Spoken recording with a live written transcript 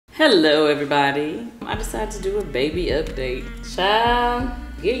Hello everybody. I decided to do a baby update. Child,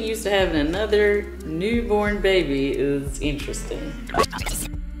 getting used to having another newborn baby is interesting.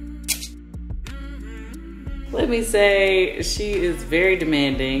 Let me say, she is very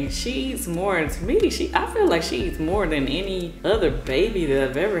demanding. She eats more, to me, I feel like she eats more than any other baby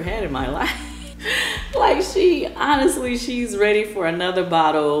that I've ever had in my life. Like she's ready for another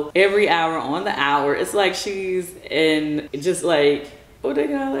bottle every hour on the hour. It's like she's in just like, what do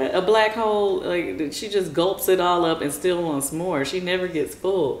they call that? A black hole. Like she just gulps it all up and still wants more. She never gets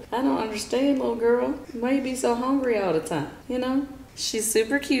full. I don't understand, little girl. Why you be so hungry all the time, you know? She's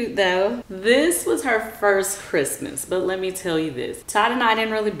super cute though. This was her first Christmas, but let me tell you this. Todd and I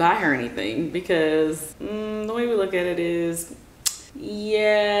didn't really buy her anything because the way we look at it is,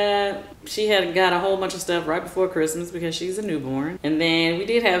 yeah, she had got a whole bunch of stuff right before Christmas because she's a newborn. And then we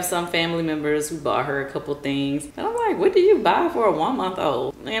did have some family members who bought her a couple things. And I'm like, what do you buy for a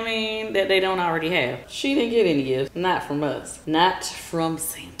 1-month-old? I mean, that they don't already have. She didn't get any gifts. Not from us. Not from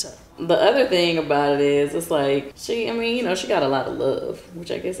Santa. The other thing about it is, it's like, she got a lot of love,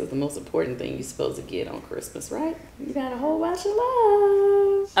 which I guess is the most important thing you're supposed to get on Christmas, right? You got a whole bunch of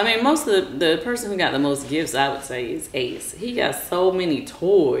love. I mean, most of the person who got the most gifts, I would say, is Ace. He got so many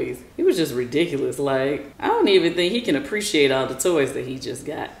toys. It was just ridiculous. Like, I don't even think he can appreciate all the toys that he just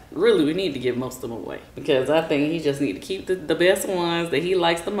got. Really, we need to give most of them away because I think he just need to keep the best ones that he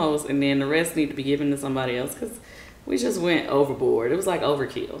likes the most, and then the rest need to be given to somebody else because we just went overboard. It was like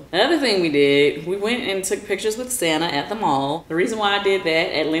overkill. The other thing we did, we went and took pictures with Santa at the mall. The reason why I did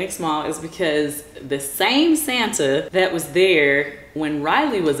that at Lenox Mall is because the same Santa that was there when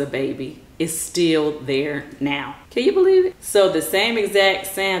Riley was a baby is still there now. Can you believe it? So the same exact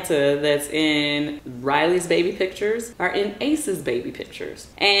Santa that's in Riley's baby pictures are in Ace's baby pictures.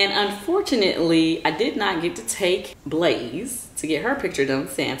 And unfortunately, I did not get to take Blaze to get her picture done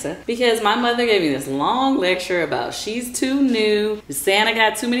with Santa because my mother gave me this long lecture about she's too new, Santa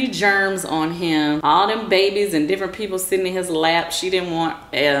got too many germs on him, all them babies and different people sitting in his lap. She didn't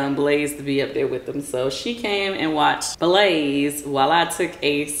want Blaze to be up there with them. So she came and watched Blaze while I took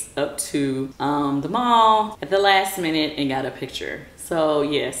Ace up to the mall at the last minute and got a picture. So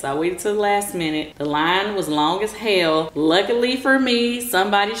yes, I waited till the last minute. The line was long as hell. Luckily for me,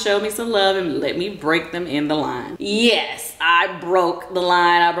 somebody showed me some love and let me break them in the line. Yes, I broke the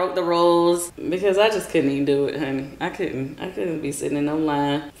line. I broke the rules because I just couldn't even do it, honey. I couldn't be sitting in no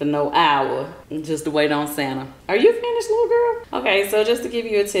line for no hour just to wait on Santa. Are you finished, little girl? Okay, so just to give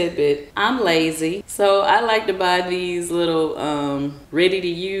you a tidbit, I'm lazy. So I like to buy these little ready to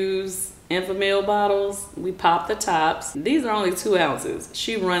use Enfamil bottles. We pop the tops. These are only 2 ounces.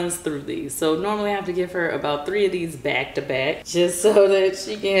 She runs through these. So normally I have to give her about 3 of these back to back just so that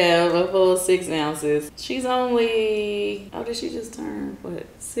she can have a full 6 ounces. She's only, oh, did she just turn, what,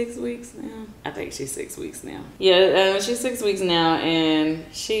 6 weeks now? I think she's 6 weeks now. Yeah, she's 6 weeks now and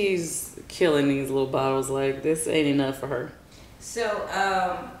she's killing these little bottles. Like, this ain't enough for her.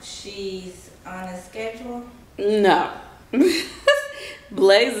 So, she's on a schedule? No.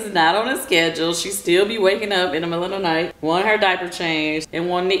 Blaze is not on a schedule. She still be waking up in the middle of the night, wanting her diaper changed and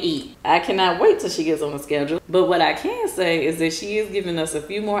wanting to eat. I cannot wait till she gets on a schedule. But what I can say is that she is giving us a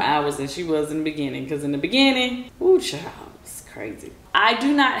few more hours than she was in the beginning. Because in the beginning, ooh, child, it's crazy. I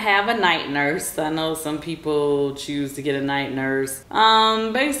do not have a night nurse. I know some people choose to get a night nurse.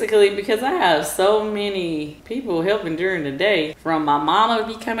 Basically because I have so many people helping during the day. From my mama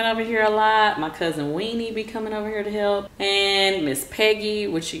be coming over here a lot, my cousin Weenie be coming over here to help, and Miss Peggy,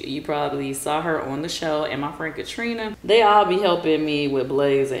 which you probably saw her on the show, and my friend Katrina. They all be helping me with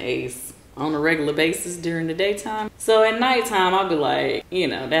Blaze and Ace on a regular basis during the daytime. So at nighttime, I'll be like, you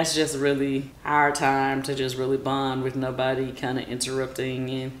know, that's just really our time to just really bond with nobody kind of interrupting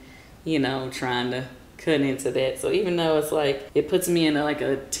and, you know, trying to cut into that. So even though it's like, it puts me in like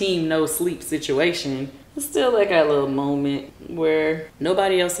a team no sleep situation, it's still like a little moment where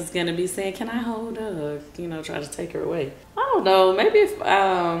nobody else is gonna be saying, can I hold her? You know, try to take her away. I don't know, maybe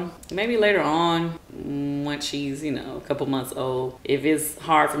if, maybe later on, once she's, you know, a couple months old, if it's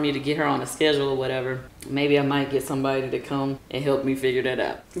hard for me to get her on a schedule or whatever, maybe I might get somebody to come and help me figure that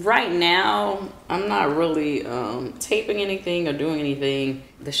out. Right now, I'm not really taping anything or doing anything.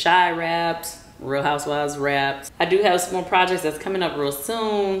 The Shy wrapped, Real Housewives wrapped. I do have some more projects that's coming up real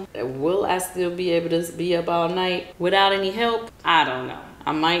soon. Will I still be able to be up all night without any help? I don't know.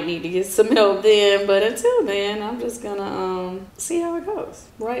 I might need to get some help then, but until then, I'm just gonna see how it goes.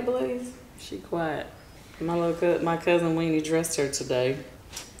 Right, Blaze? She quiet. My cousin Weenie dressed her today.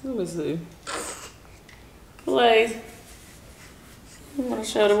 Who was who? Blaze, you wanna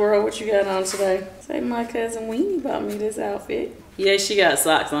show the world what you got on today? Say my cousin Weenie bought me this outfit. Yeah, she got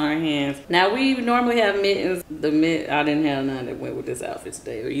socks on her hands. Now we normally have mittens. I didn't have none that went with this outfit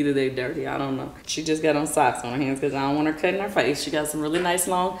today. Or either they're dirty, I don't know. She just got on socks on her hands because I don't want her cutting her face. She got some really nice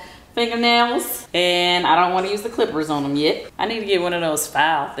long fingernails and I don't want to use the clippers on them yet. I need to get one of those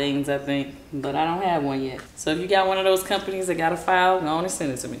file things, I think, but I don't have one yet. So if you got one of those companies that got a file, go on and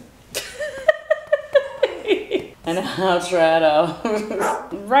send it to me. And I'll try it out.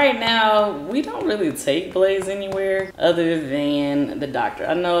 Right now, we don't really take Blaze anywhere other than the doctor.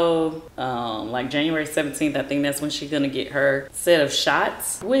 I know like January 17th, I think that's when she's gonna get her set of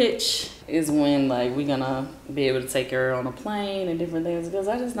shots, which is when like we're gonna be able to take her on a plane and different things, because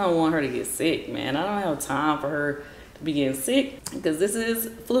I just don't want her to get sick, man. I don't have time for her to be getting sick because this is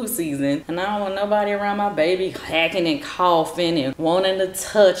flu season and I don't want nobody around my baby hacking and coughing and wanting to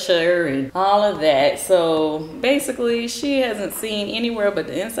touch her and all of that. So basically she hasn't seen anywhere but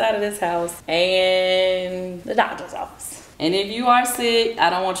the inside of this house and the doctor's office. And if you are sick,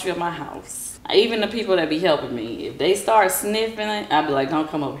 I don't want you at my house. Even the people that be helping me, if they start sniffing it, I'll be like, don't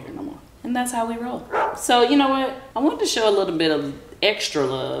come over here no more. And that's how we roll. So you know what? I wanted to show a little bit of extra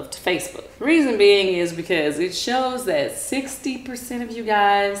love to Facebook. The reason being is because it shows that 60% of you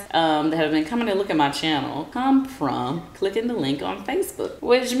guys that have been coming to look at my channel come from clicking the link on Facebook,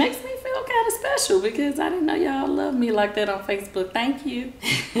 which makes me feel kind of special because I didn't know y'all love me like that on Facebook. Thank you.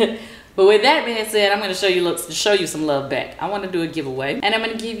 But with that being said, I'm going to show you some love back. I want to do a giveaway and I'm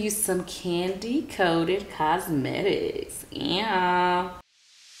going to give you some Kandi Koated cosmetics. Yeah.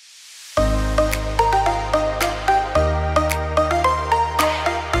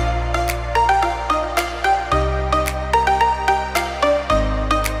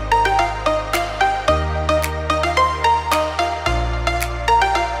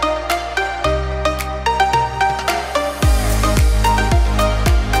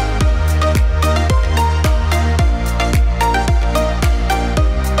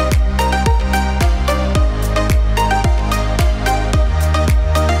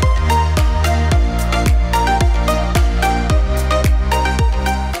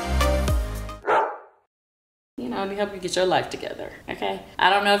 To help you get your life together, okay? I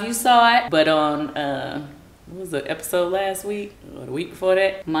don't know if you saw it, but on what was the episode last week or the week before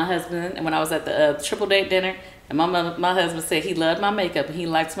that, my husband, and when I was at the triple date dinner, and my husband said he loved my makeup and he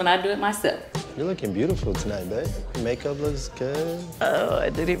likes when I do it myself. You're looking beautiful tonight, babe. Makeup looks good. Oh, I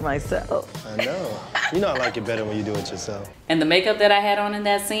did it myself. I know. You know I like it better when you do it yourself. And the makeup that I had on in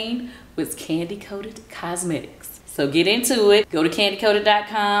that scene was Kandi Koated Cosmetics. So get into it. Go to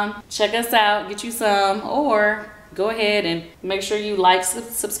KandiKoated.com. Check us out. Get you some. Or go ahead and make sure you like,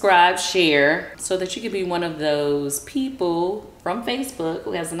 subscribe, share, so that you can be one of those people from Facebook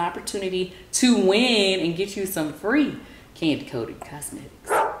who has an opportunity to win and get you some free Kandi Koated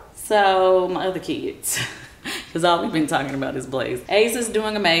Cosmetics. So my other kids, because all we've been talking about is Blaze. Ace is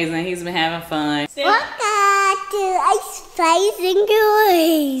doing amazing. He's been having fun. Welcome to Ice Spice and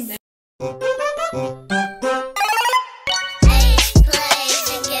Toys.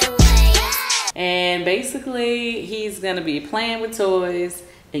 And basically, he's gonna be playing with toys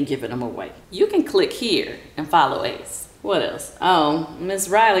and giving them away. You can click here and follow Ace. What else? Oh, Miss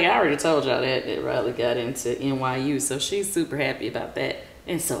Riley, I already told y'all that Riley got into NYU, so she's super happy about that,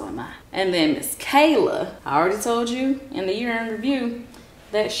 and so am I. And then Miss Kayla, I already told you in the year in review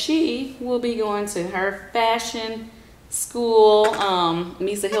that she will be going to her fashion school,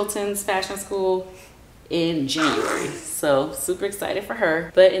 Misa Hilton's fashion school, in January. So super excited for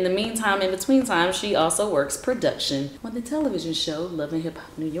her. But in the meantime, in between time, she also works production on the television show Love and Hip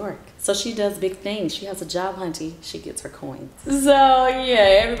Hop New York. So she does big things. She has a job, hunty. She gets her coins. So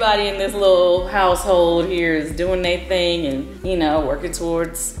yeah, everybody in this little household here is doing their thing and, you know, working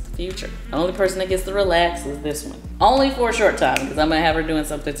towards the future. The only person that gets to relax is this one. Only for a short time, because I'm gonna have her doing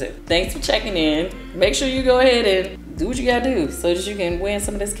something too. Thanks for checking in. Make sure you go ahead and do what you gotta do so that you can win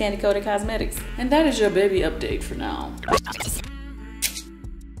some of this Kandi Koated Cosmetics. And that is your baby update for now.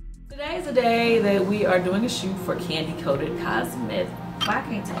 Today is the day that we are doing a shoot for Kandi Koated Cosmetics. Why I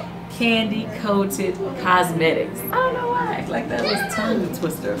can't talk? Kandi Koated Cosmetics. I don't know why. Like that was tongue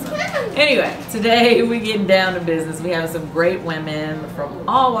twister or something. Anyway, today we getting down to business. We have some great women from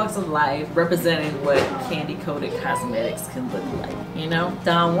all walks of life representing what Kandi Koated Cosmetics can look like. You know,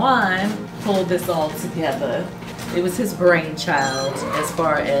 Don Juan pulled this all together. It was his brainchild as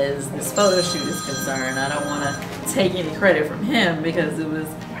far as this photo shoot is concerned. I don't want to take any credit from him because it was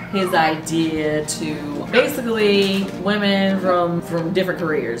his idea to basically women from different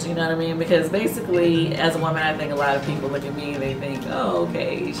careers, you know what I mean? Because basically as a woman, I think a lot of people look at me and they think, oh,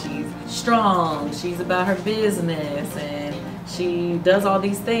 okay, she's strong, she's about her business and she does all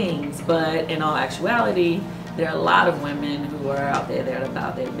these things. But in all actuality, There are a lot of women who are out there that are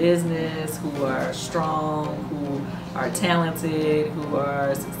about their business, who are strong, who are talented, who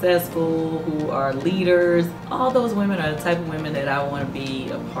are successful, who are leaders. All those women are the type of women that I want to be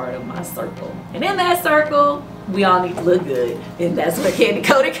a part of my circle. And in that circle, we all need to look good. And that's where Kandi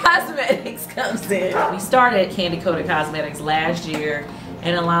Koated Cosmetics comes in. We started Kandi Koated Cosmetics last year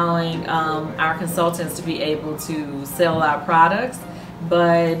and allowing our consultants to be able to sell our products.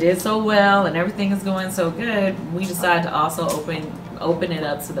 But it did so well and everything is going so good, we decided to also open it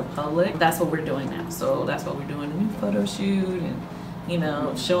up to the public. That's what we're doing now. So that's what we're doing, a new photo shoot and, you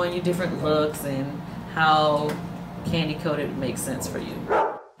know, showing you different looks and how Kandi Koated makes sense for you.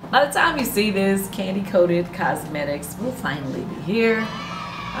 By the time you see this, Kandi Koated Cosmetics will finally be here.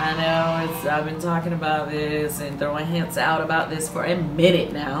 I know I've been talking about this and throwing hints out about this for a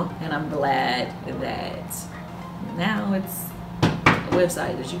minute now, and I'm glad that now it's a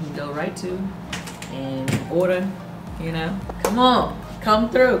website that you can go right to and order, you know. Come on, come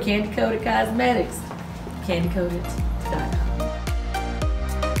through, Kandi Koated Cosmetics, KandiKoated.com.